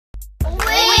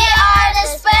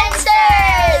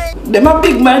Them a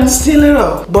big man still, you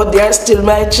know. But they are still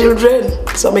my children.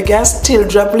 So I can still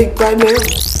drop lick by me.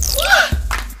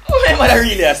 What my mother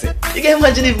really has said? You can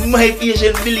imagine if my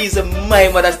patient believes that my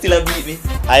mother still a beat me.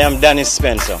 I am Danny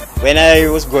Spencer. When I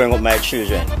was growing up, my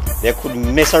children, they could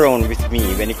mess around with me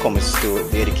when it comes to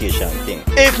the education thing.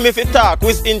 If me fit talk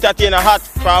with entertainer hot,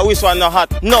 for which one not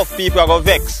hot, enough people go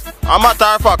vex. A matter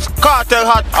of fact, cartel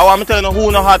hot, I want to tell you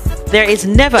who not hot. There is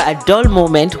never a dull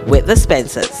moment with the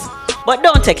Spencers. But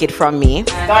don't take it from me.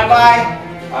 Stand by.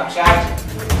 Action.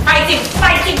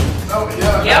 Fighting. Oh,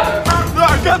 yeah. Yep.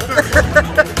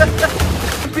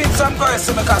 Beat some girls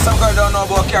because some girls don't know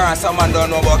about car and some man don't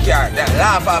know about car. Then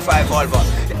laugh off 5 all but.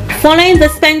 Following the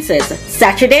Spencers,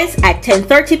 Saturdays at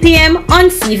 10:30 p.m. on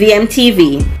CVM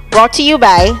TV. Brought to you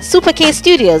by Super K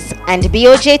Studios and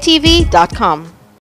BOJTV.com.